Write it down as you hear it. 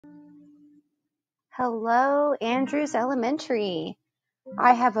Hello, Andrews Elementary.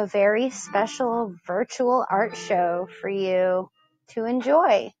 I have a very special virtual art show for you to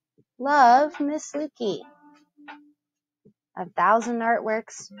enjoy. Love, Miss Lukey. 1,000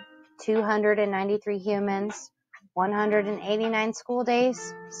 artworks, 293 humans, 189 school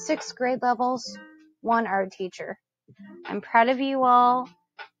days, 6 grade levels, 1 art teacher. I'm proud of you all.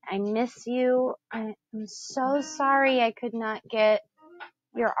 I miss you. I'm so sorry I could not get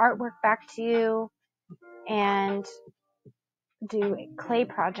your artwork back to you and do clay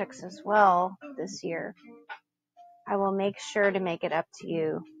projects as well this year. I will make sure to make it up to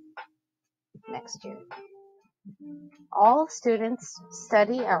you next year. All students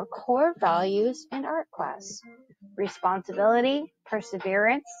study our core values in art class: responsibility,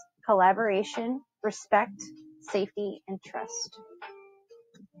 perseverance, collaboration, respect, safety, and trust.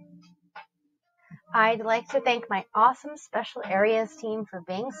 I'd like to thank my awesome special areas team for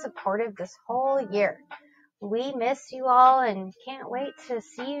being supportive this whole year. We miss you all and can't wait to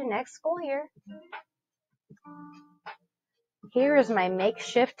see you next school year. Here is my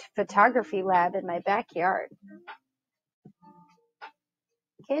makeshift photography lab in my backyard.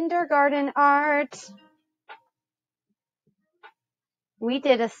 Kindergarten art. We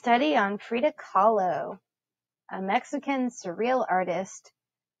did a study on Frida Kahlo, a Mexican surreal artist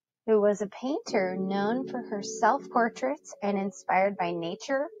who was a painter known for her self-portraits and inspired by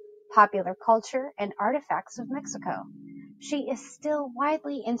nature, popular culture, and artifacts of Mexico. She is still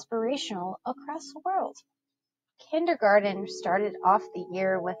widely inspirational across the world. Kindergarten started off the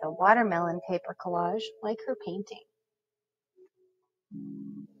year with a watermelon paper collage like her painting.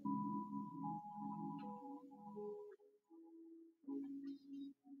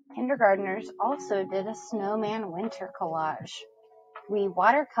 Kindergartners also did a snowman winter collage. We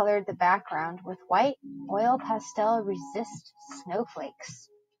watercolored the background with white oil pastel resist snowflakes.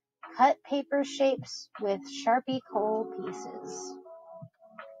 Cut paper shapes with Sharpie kohl pieces.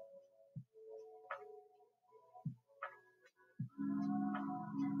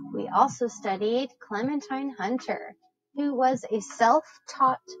 We also studied Clementine Hunter, who was a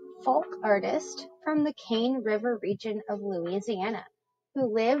self-taught folk artist from the Cane River region of Louisiana,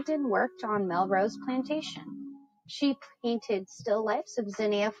 who lived and worked on Melrose Plantation. She painted still lifes of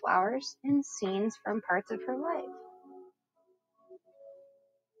zinnia flowers and scenes from parts of her life.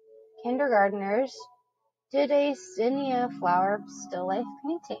 Kindergartners did a zinnia flower still life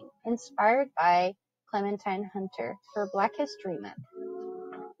painting inspired by Clementine Hunter for Black History Month.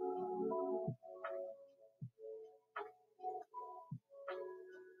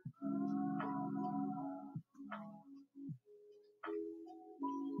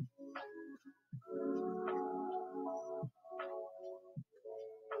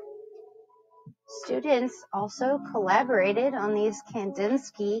 Students also collaborated on these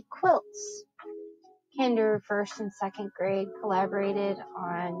Kandinsky quilts. Kinder 1st and 2nd grade collaborated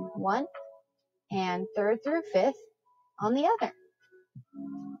on one, and 3rd through 5th on the other.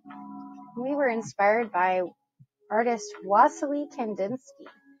 We were inspired by artist Wassily Kandinsky.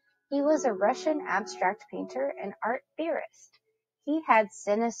 He was a Russian abstract painter and art theorist. He had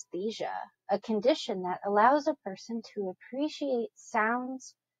synesthesia, a condition that allows a person to appreciate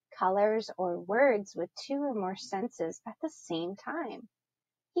sounds, colors, or words with 2 or more senses at the same time.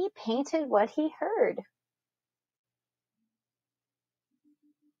 He painted what he heard.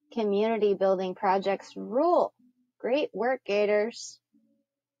 Community building projects rule. Great work, Gators.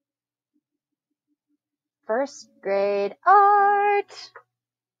 1st grade art.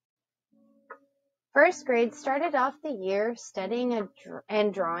 1st grade started off the year studying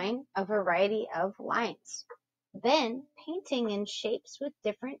and drawing a variety of lines, then painting in shapes with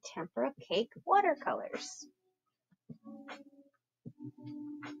different tempera cake watercolors.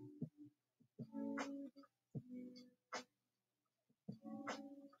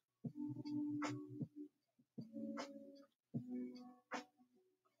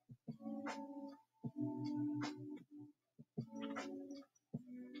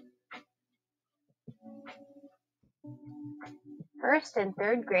 First and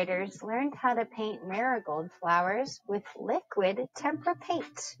 3rd graders learned how to paint marigold flowers with liquid tempera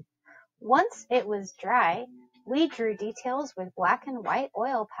paint. Once it was dry, we drew details with black and white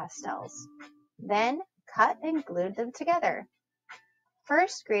oil pastels, then cut and glued them together.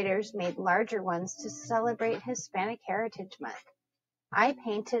 1st graders made larger ones to celebrate Hispanic Heritage Month. I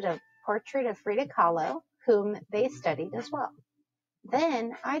painted a portrait of Frida Kahlo, whom they studied as well.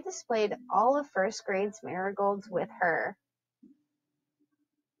 Then I displayed all of 1st grade's marigolds with her.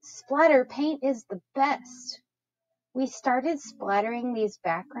 Splatter paint is the best. We started splattering these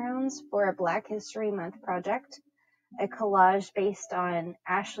backgrounds for a Black History Month project. a collage based on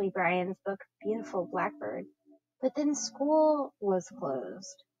Ashley Bryan's book, Beautiful Blackbird. But then school was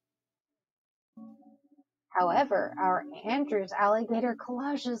closed. However, our Andrews alligator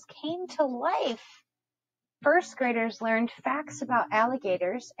collages came to life. First graders learned facts about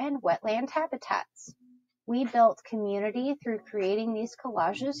alligators and wetland habitats. We built community through creating these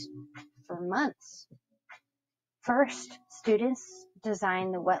collages for months. First, students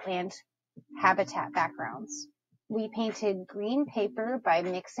designed the wetland habitat backgrounds. We painted green paper by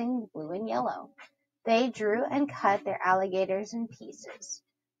mixing blue and yellow. They drew and cut their alligators in pieces,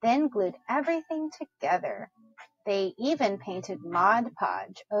 then glued everything together. They even painted Mod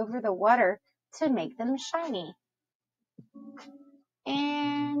Podge over the water to make them shiny.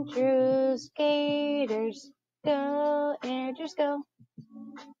 Andrews Gators, go, Andrews, go.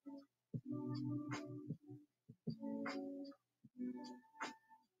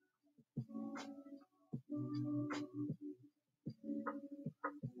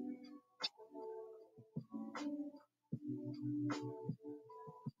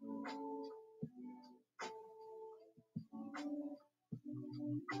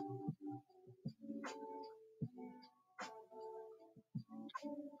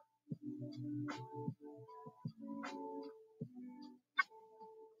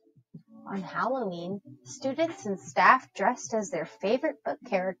 On Halloween, students and staff dressed as their favorite book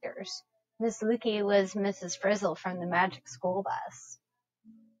characters. Miss Lukey was Mrs. Frizzle from the Magic School Bus.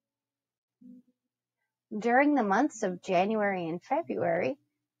 During the months of January and February,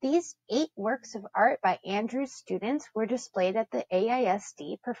 these 8 works of art by Andrews students were displayed at the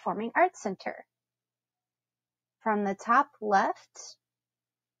AISD Performing Arts Center. From the top left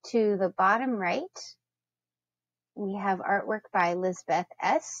to the bottom right, we have artwork by Lisbeth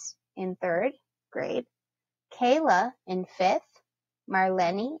S. in 3rd grade, Kayla in 5th,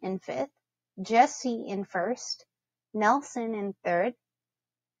 Marlene in 5th, Jesse in 1st, Nelson in 3rd,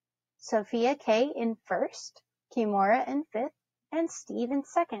 Sophia K. in 1st, Kimora in 5th, and Steve in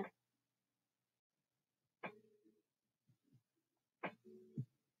 2nd.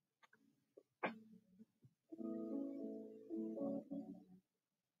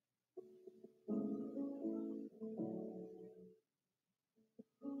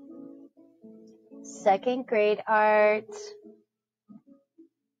 Second grade art.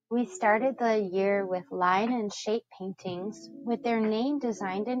 We started the year with line and shape paintings with their name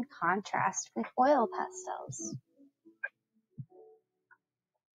designed in contrast with oil pastels.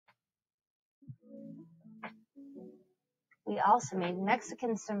 We also made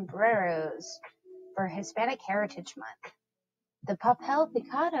Mexican sombreros for Hispanic Heritage Month. The papel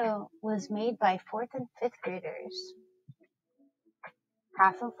picado was made by 4th and 5th graders.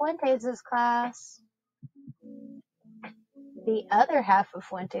 Half of Fuentes' class. The other half of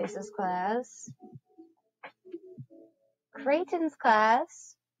Fuentes' class. Creighton's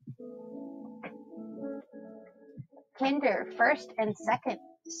class. Kinder 1st and 2nd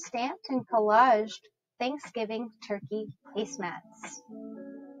stamped and collaged Thanksgiving turkey placemats.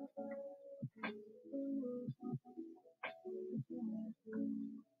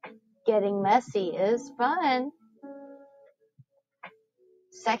 Getting messy is fun.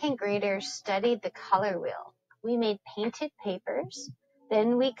 Second graders studied the color wheel. We made painted papers,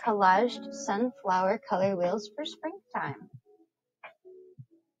 then we collaged sunflower color wheels for springtime.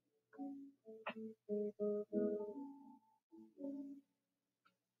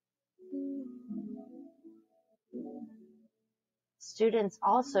 Students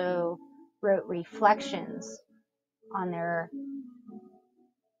also wrote reflections on their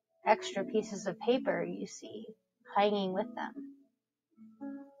extra pieces of paper you see hanging with them.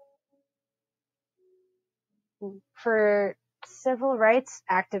 For Civil Rights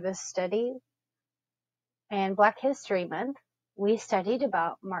Activist Study and Black History Month, we studied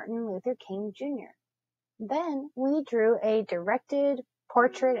about Martin Luther King Jr. Then we drew a directed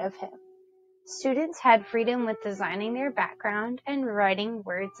portrait of him. Students had freedom with designing their background and writing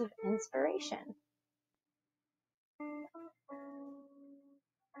words of inspiration.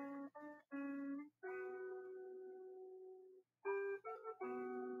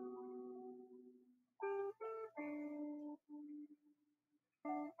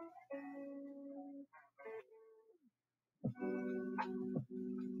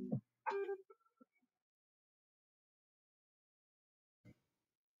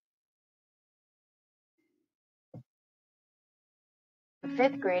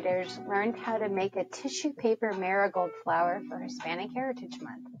 Fifth graders learned how to make a tissue paper marigold flower for Hispanic Heritage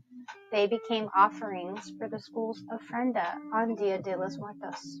Month. They became offerings for the school's ofrenda on Dia de los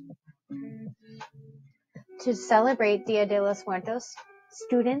Muertos. To celebrate Dia de los Muertos,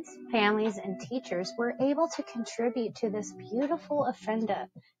 Students, families, and teachers were able to contribute to this beautiful ofrenda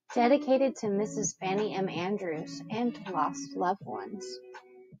dedicated to Mrs. Fanny M. Andrews and lost loved ones.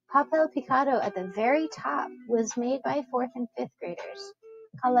 Papel picado at the very top was made by 4th and 5th graders.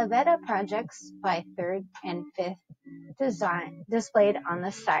 Calavera projects by 3rd and 5th displayed on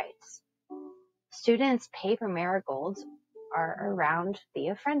the sides. Students' paper marigolds are around the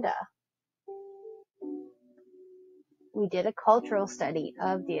ofrenda. We did a cultural study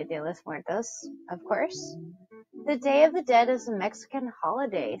of Dia de los Muertos, of course. The Day of the Dead is a Mexican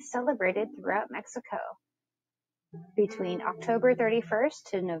holiday celebrated throughout Mexico between October 31st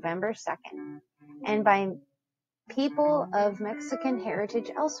to November 2nd, and by people of Mexican heritage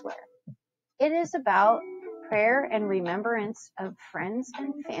elsewhere. It is about prayer and remembrance of friends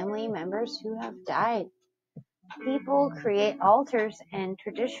and family members who have died. People create altars and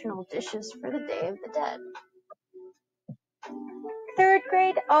traditional dishes for the Day of the Dead. 3rd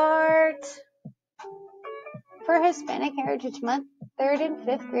grade art. For Hispanic Heritage Month, 3rd and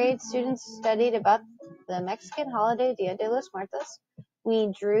 5th grade students studied about the Mexican holiday Dia de los Muertos.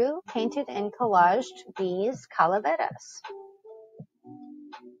 We drew, painted, and collaged these calaveras.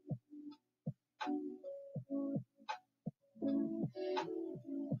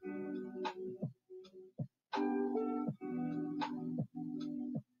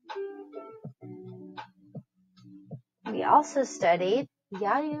 We also studied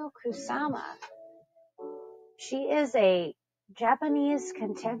Yayoi Kusama. She is a Japanese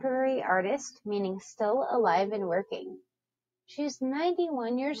contemporary artist, meaning still alive and working. She's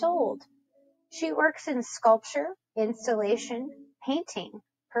 91 years old. She works in sculpture, installation, painting,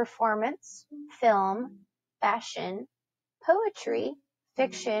 performance, film, fashion, poetry,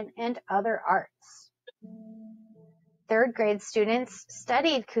 fiction, and other arts. 3rd grade students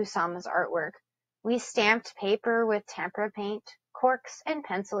studied Kusama's artwork. We stamped paper with tempera paint, corks, and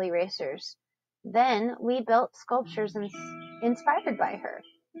pencil erasers. Then we built sculptures inspired by her.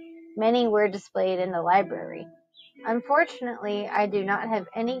 Many were displayed in the library. Unfortunately, I do not have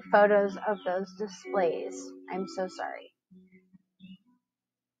any photos of those displays. I'm so sorry.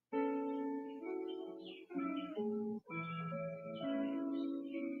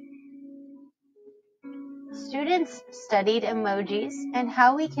 Students studied emojis and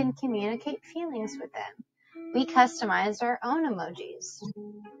how we can communicate feelings with them. We customized our own emojis.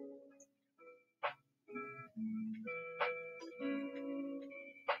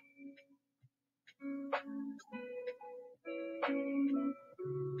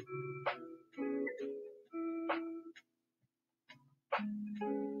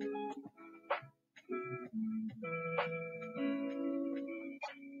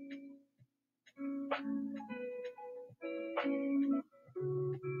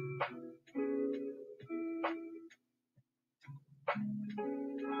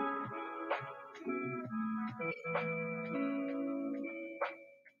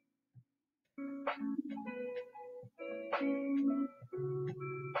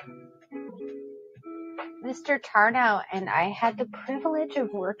 Mr. Tarnow and I had the privilege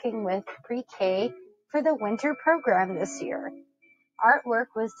of working with pre-K for the winter program this year. Artwork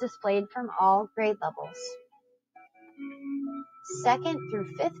was displayed from all grade levels. 2nd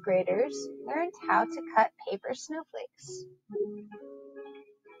through 5th graders learned how to cut paper snowflakes.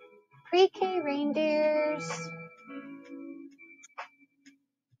 Pre-K reindeers.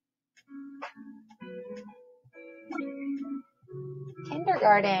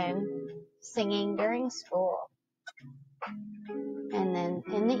 Kindergarten, singing during school. And then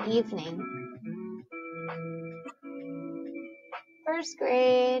in the evening. 1st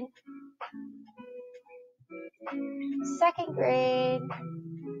grade. 2nd grade.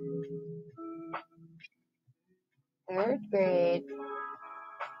 3rd grade.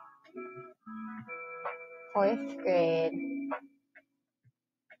 4th grade.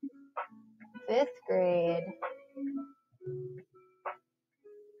 5th grade.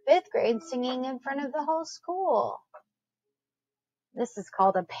 5th grade singing in front of the whole school. This is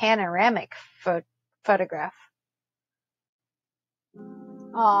called a panoramic photograph.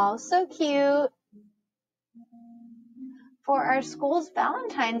 Oh, so cute. For our school's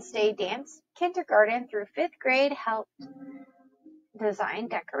Valentine's Day dance, kindergarten through 5th grade helped design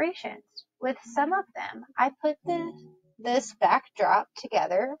decorations. With some of them, I put this backdrop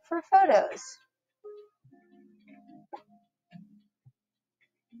together for photos.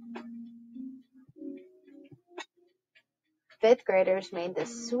 Fifth graders made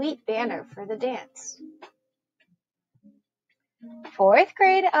this sweet banner for the dance. 4th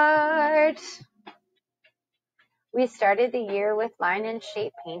grade art. We started the year with line and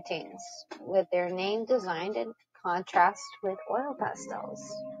shape paintings with their name designed and contrast with oil pastels.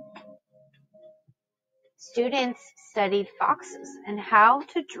 Students studied foxes and how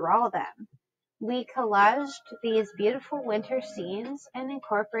to draw them. We collaged these beautiful winter scenes and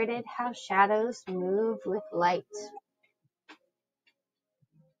incorporated how shadows move with light.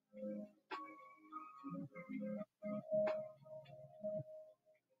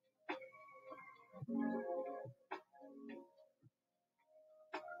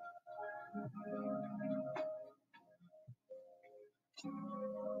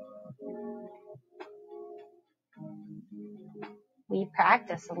 We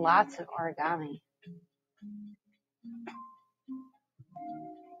practiced lots of origami.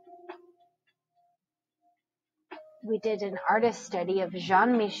 We did an artist study of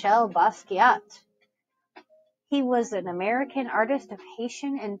Jean-Michel Basquiat. He was an American artist of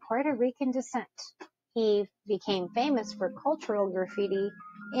Haitian and Puerto Rican descent. He became famous for cultural graffiti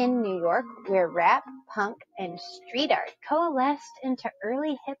in New York, where rap, punk, and street art coalesced into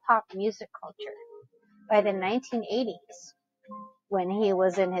early hip-hop music culture. By the 1980s, when he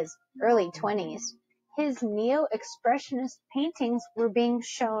was in his early 20s, his neo-expressionist paintings were being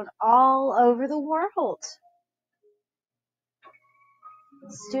shown all over the world.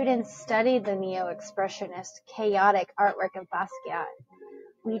 Students studied the neo-expressionist, chaotic artwork of Basquiat.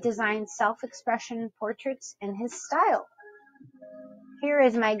 We designed self-expression portraits in his style. Here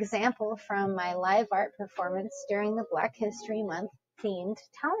is my example from my live art performance during the Black History Month themed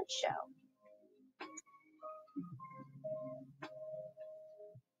talent show.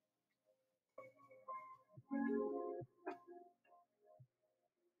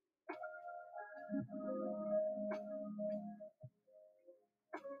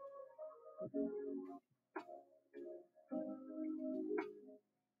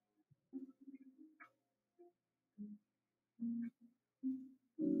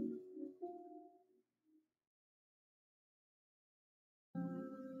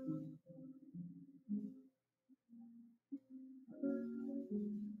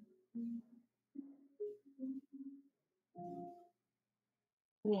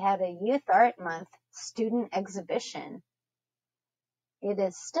 We had a Youth Art Month student exhibition. It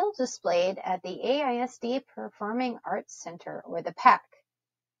is still displayed at the AISD Performing Arts Center, or the PAC.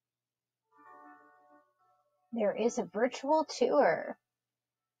 There is a virtual tour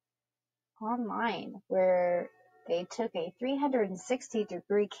online where they took a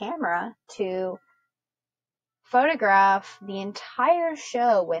 360-degree camera to photograph the entire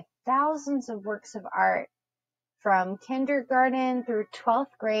show with thousands of works of art from kindergarten through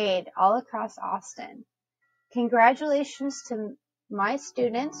 12th grade all across Austin. Congratulations to my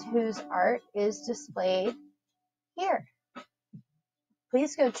students whose art is displayed here.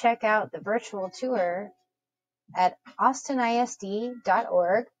 Please go check out the virtual tour at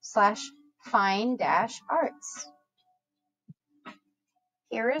austinisd.org/fine-arts.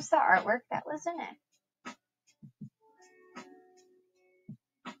 Here is the artwork that was in it.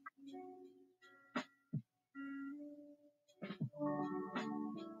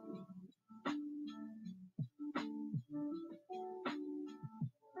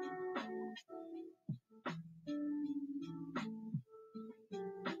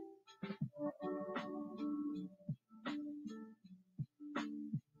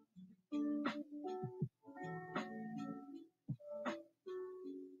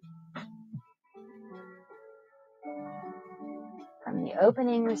 From the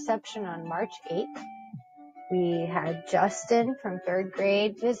opening reception on March 8th, we had Justin from 3rd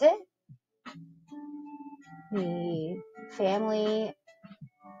grade visit, the family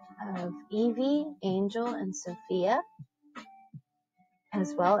of Evie, Angel, and Sophia,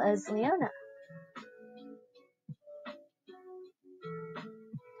 as well as Leona.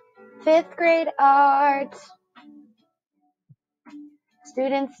 5th grade art.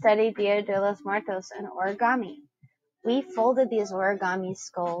 Students studied Dia de los Muertos and origami. We folded these origami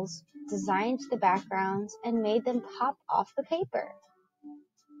skulls, designed the backgrounds, and made them pop off the paper.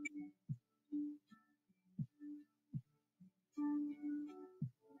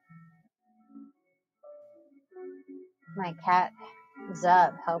 My cat,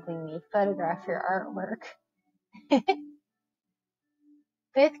 Zub, helping me photograph your artwork.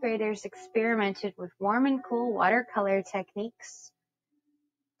 5th graders experimented with warm and cool watercolor techniques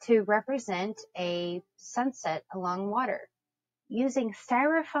to represent a sunset along water. Using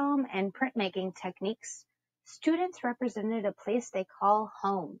styrofoam and printmaking techniques, students represented a place they call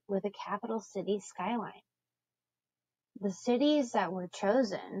home with a capital city skyline. The cities that were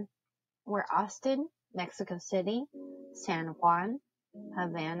chosen were Austin, Mexico City, San Juan,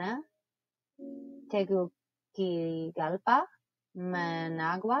 Havana, Tegucigalpa,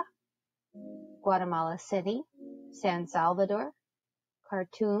 Managua, Guatemala City, San Salvador,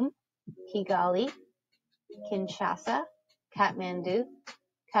 Khartoum, Kigali, Kinshasa, Kathmandu,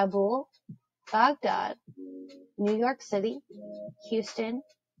 Kabul, Baghdad, New York City, Houston,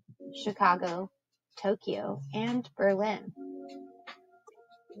 Chicago, Tokyo, and Berlin.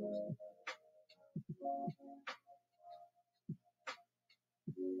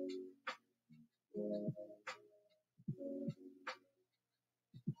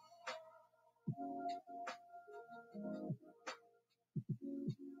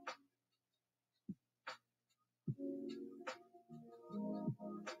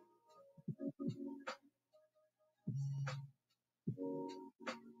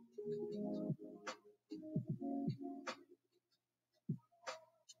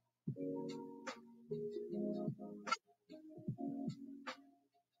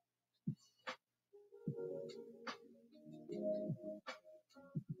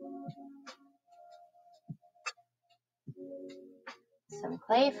 Some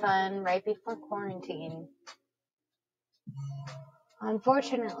play fun right before quarantine.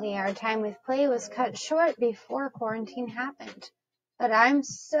 Unfortunately, our time with play was cut short before quarantine happened, but I'm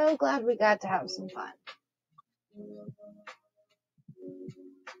so glad we got to have some fun.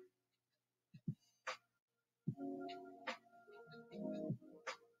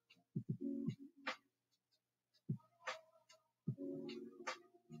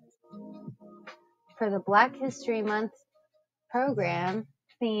 For the Black History Month program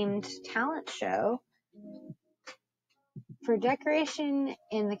themed talent show, for decoration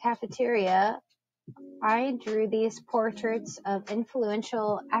in the cafeteria, I drew these portraits of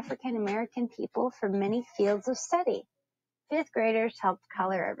influential African American people from many fields of study. Fifth graders helped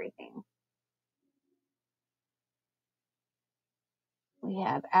color everything. We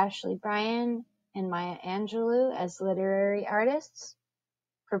have Ashley Bryan and Maya Angelou as literary artists.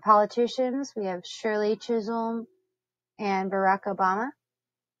 For politicians, we have Shirley Chisholm and Barack Obama.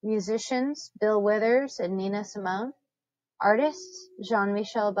 Musicians, Bill Withers and Nina Simone. Artists,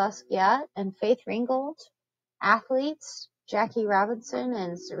 Jean-Michel Basquiat and Faith Ringgold. Athletes, Jackie Robinson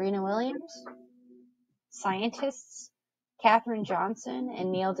and Serena Williams. Scientists, Katherine Johnson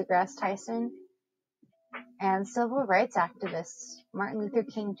and Neil deGrasse Tyson. And civil rights activists, Martin Luther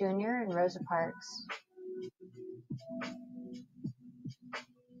King Jr. and Rosa Parks.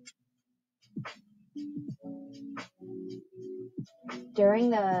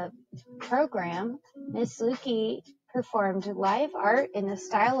 During the program, Ms. Lukey performed live art in the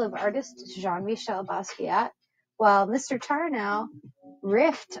style of artist Jean-Michel Basquiat, while Mr. Tarnow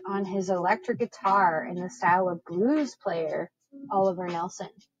riffed on his electric guitar in the style of blues player Oliver Nelson.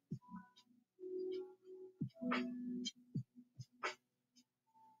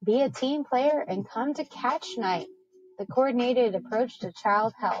 Be a team player and come to Catch Night, the coordinated approach to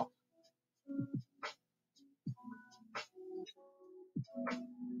child health.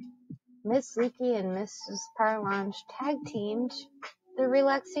 Miss Lukey and Mrs. Parlange tag-teamed the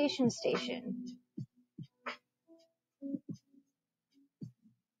Relaxation Station.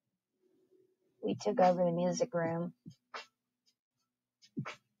 We took over the music room.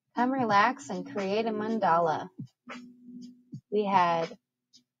 Come relax and create a mandala. We had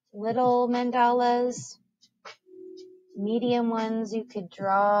little mandalas, medium ones you could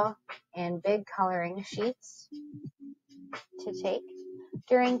draw, and big coloring sheets to take.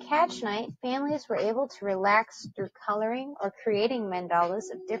 During Catch Night, families were able to relax through coloring or creating mandalas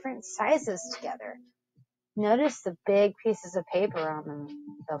of different sizes together. Notice the big pieces of paper on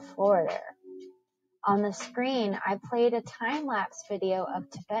the floor there. On the screen, I played a time-lapse video of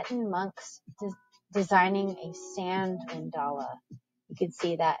Tibetan monks designing a sand mandala. You can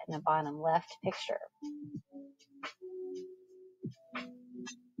see that in the bottom left picture.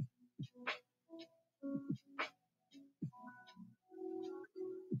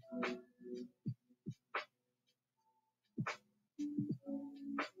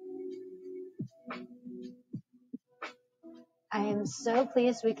 I am so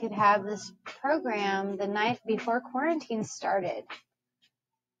pleased we could have this program the night before quarantine started.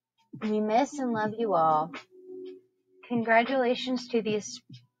 We miss and love you all. Congratulations to these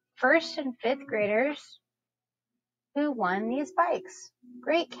 1st and 5th graders who won these bikes.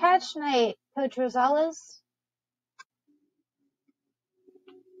 Great Catch Night, Coach Rosales.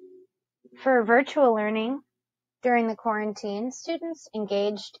 For virtual learning during the quarantine, students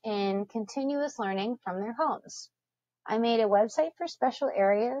engaged in continuous learning from their homes. I made a website for special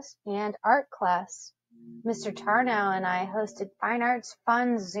areas and art class. Mr. Tarnow and I hosted Fine Arts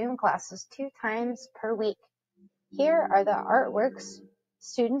Fun Zoom classes 2 times per week. Here are the artworks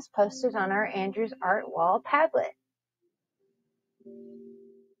students posted on our Andrews Art Wall Padlet.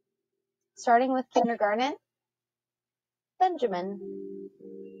 Starting with kindergarten, Benjamin.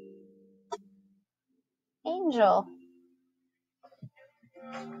 Angel.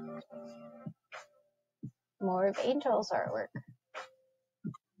 More of Angel's artwork.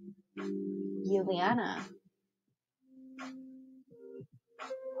 Juliana.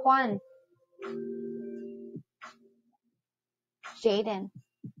 Juan. Jaden.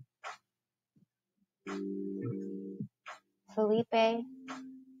 Felipe.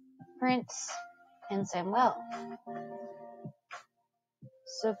 Prince. And Samuel.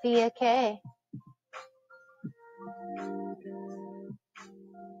 Sophia K.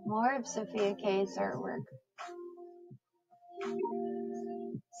 More of Sophia K's artwork.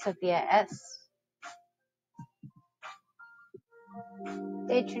 Sophia S.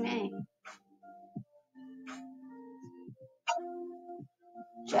 Detrine.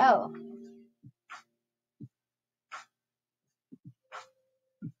 Joe.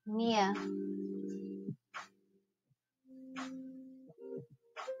 Mia.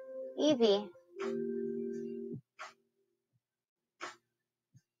 Evie.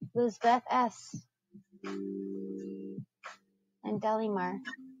 Lizbeth S. And Delimar.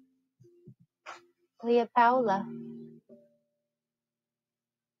 Leah Paula.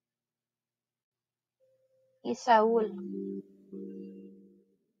 Isaul.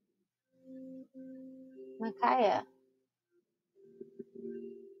 Micaiah.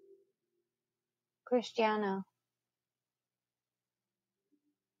 Cristiano.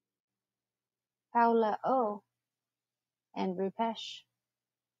 Paula O. And Rupesh.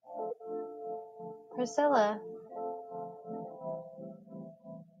 Priscilla.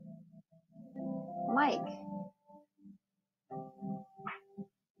 Mike.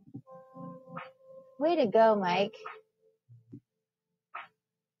 Way to go, Mike.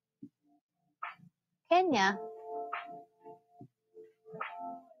 Kenya.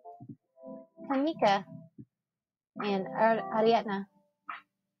 Kamika. And Ariadna.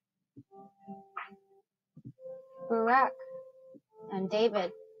 Barack. And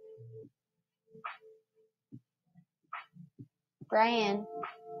David. Brian.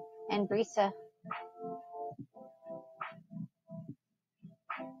 And Brisa.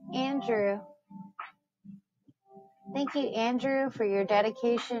 Andrew. Thank you, Andrew, for your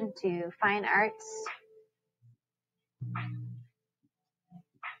dedication to fine arts.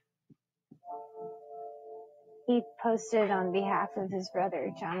 He posted on behalf of his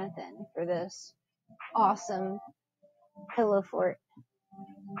brother, Jonathan, for this awesome pillow fort.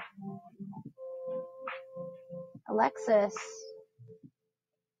 Alexis.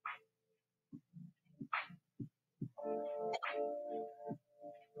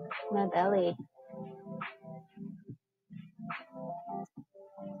 Nabelli.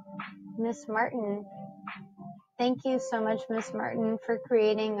 Miss Martin. Thank you so much, Miss Martin, for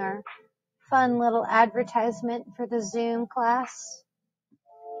creating our fun little advertisement for the Zoom class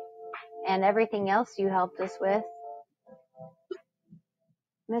and everything else you helped us with.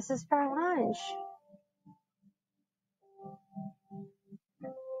 Mrs. Parlange.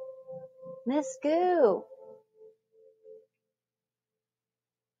 Miss Goo.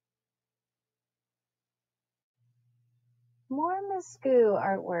 More Miss Goo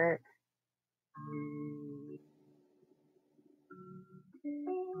artwork.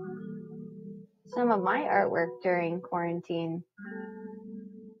 Some of my artwork during quarantine.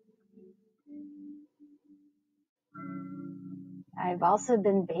 I've also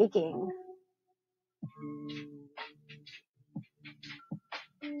been baking.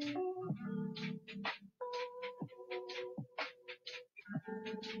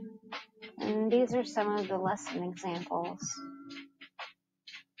 And these are some of the lesson examples.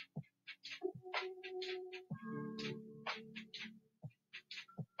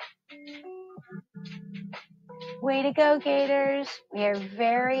 Way to go, Gators. We are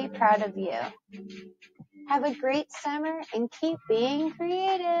very proud of you. Have a great summer and keep being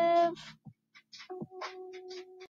creative.